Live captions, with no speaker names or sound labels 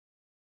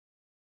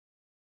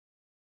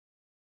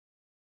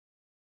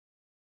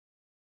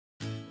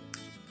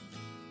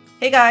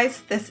Hey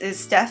guys, this is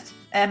Steph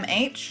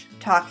MH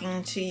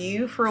talking to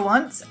you for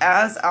once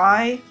as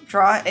I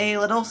draw a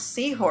little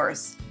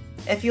seahorse.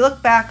 If you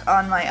look back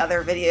on my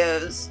other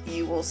videos,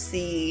 you will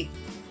see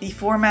the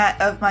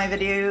format of my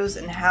videos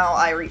and how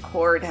I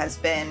record has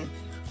been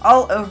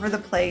all over the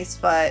place,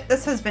 but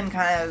this has been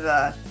kind of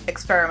an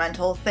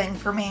experimental thing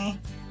for me.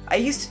 I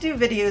used to do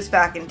videos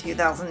back in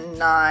 2009,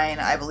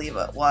 I believe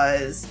it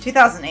was,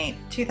 2008,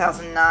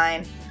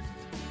 2009.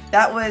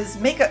 That was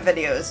makeup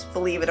videos,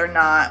 believe it or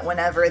not,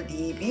 whenever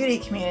the beauty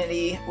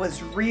community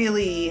was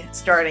really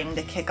starting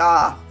to kick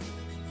off.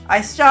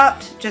 I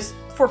stopped just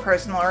for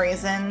personal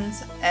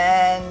reasons,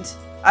 and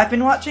I've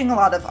been watching a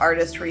lot of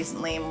artists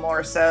recently,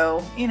 more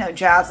so, you know,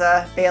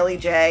 Jazza, Bailey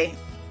J,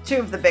 two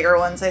of the bigger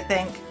ones I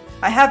think.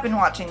 I have been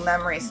watching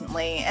them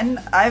recently, and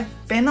I've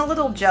been a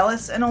little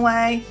jealous in a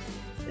way.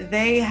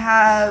 They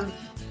have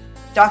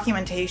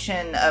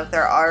documentation of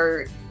their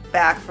art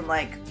back from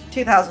like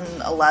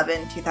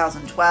 2011,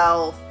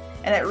 2012,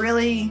 and it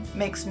really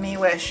makes me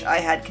wish I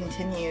had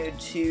continued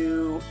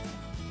to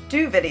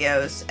do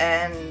videos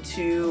and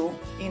to,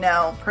 you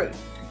know,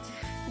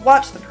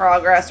 watch the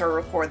progress or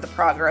record the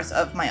progress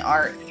of my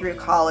art through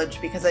college,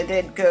 because I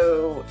did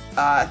go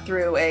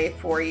through a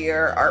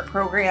 4-year art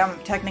program.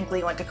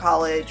 Technically went to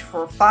college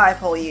for 5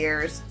 whole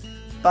years,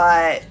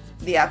 but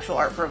the actual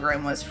art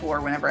program was 4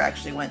 whenever I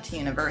actually went to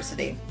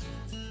university.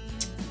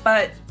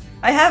 But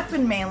I have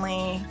been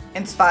mainly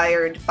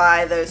inspired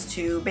by those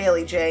two,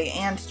 Bailey J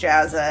and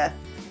Jazza,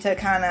 to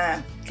kind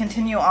of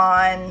continue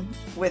on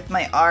with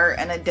my art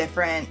in a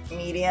different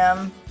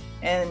medium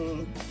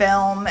in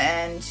film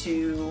and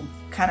to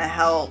kind of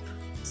help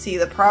see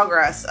the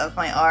progress of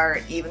my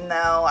art, even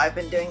though I've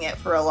been doing it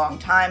for a long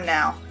time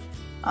now.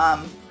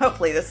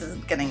 Hopefully this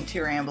isn't getting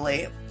too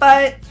rambly,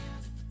 but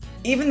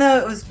even though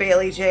it was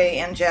Bailey J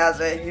and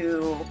Jazza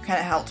who kind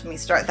of helped me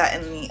start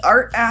that in the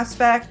art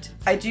aspect,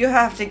 I do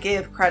have to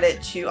give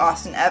credit to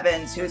Austin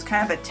Evans, who is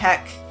kind of a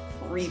tech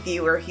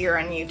reviewer here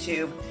on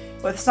YouTube,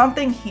 with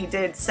something he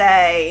did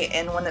say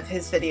in one of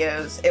his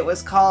videos. It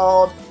was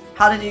called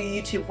How to Do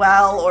YouTube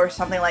Well or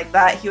something like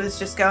that. He was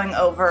just going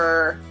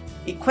over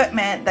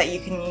equipment that you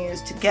can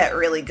use to get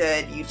really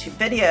good YouTube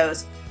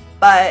videos,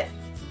 but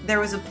there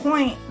was a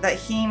point that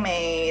he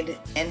made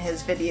in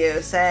his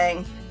video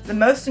saying the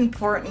most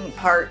important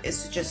part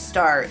is to just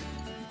start.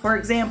 For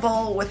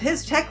example, with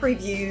his tech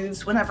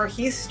reviews, whenever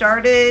he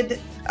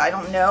started, I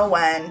don't know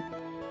when,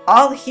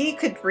 all he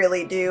could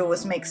really do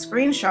was make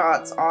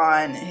screenshots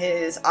on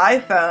his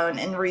iPhone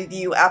and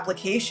review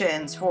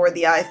applications for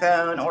the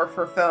iPhone or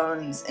for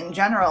phones in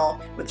general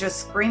with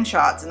just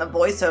screenshots and a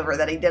voiceover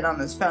that he did on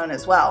his phone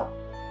as well.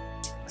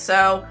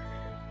 So,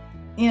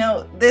 you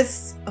know,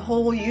 this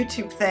whole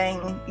YouTube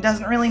thing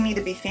doesn't really need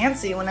to be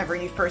fancy whenever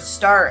you first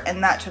start,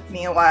 and that took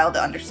me a while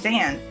to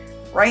understand.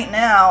 Right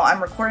now,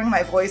 I'm recording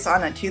my voice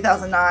on a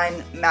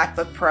 2009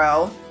 MacBook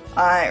Pro,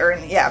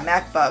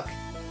 MacBook.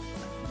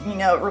 You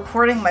know,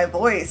 recording my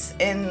voice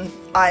in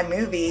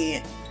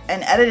iMovie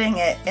and editing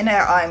it in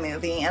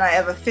iMovie, and I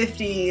have a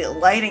 50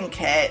 lighting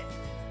kit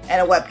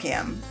and a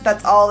webcam.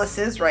 That's all this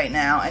is right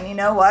now, and you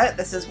know what?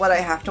 This is what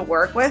I have to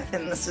work with,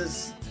 and this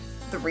is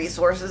the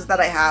resources that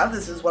I have.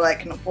 This is what I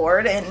can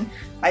afford, and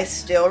I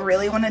still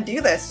really want to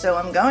do this, so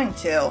I'm going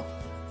to.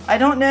 I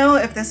don't know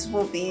if this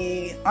will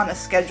be on a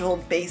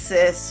scheduled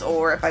basis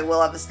or if I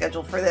will have a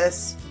schedule for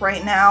this.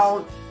 Right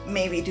now,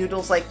 maybe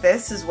doodles like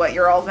this is what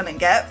you're all going to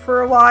get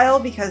for a while,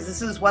 because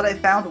this is what I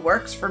found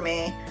works for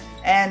me,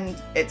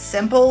 and it's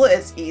simple,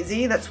 it's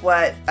easy. That's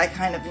what I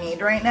kind of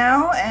need right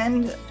now,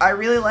 and I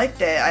really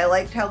liked it. I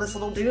liked how this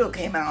little doodle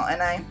came out,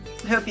 and I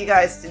hope you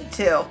guys did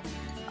too.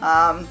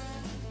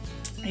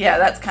 Yeah,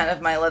 that's kind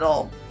of my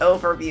little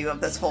overview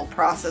of this whole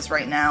process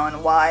right now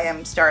and why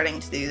I'm starting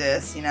to do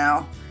this, you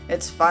know.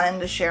 It's fun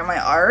to share my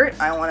art.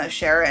 I want to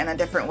share it in a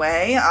different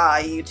way.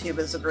 YouTube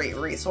is a great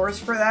resource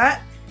for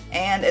that,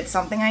 and it's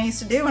something I used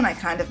to do and I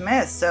kind of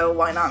miss, so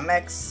why not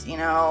mix, you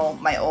know,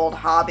 my old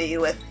hobby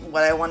with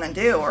what I want to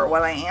do or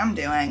what I am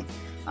doing.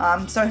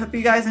 So I hope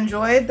you guys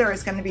enjoyed. There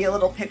is going to be a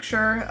little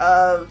picture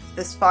of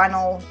this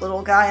final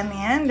little guy in the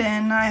end,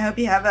 and I hope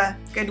you have a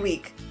good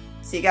week.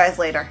 See you guys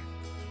later.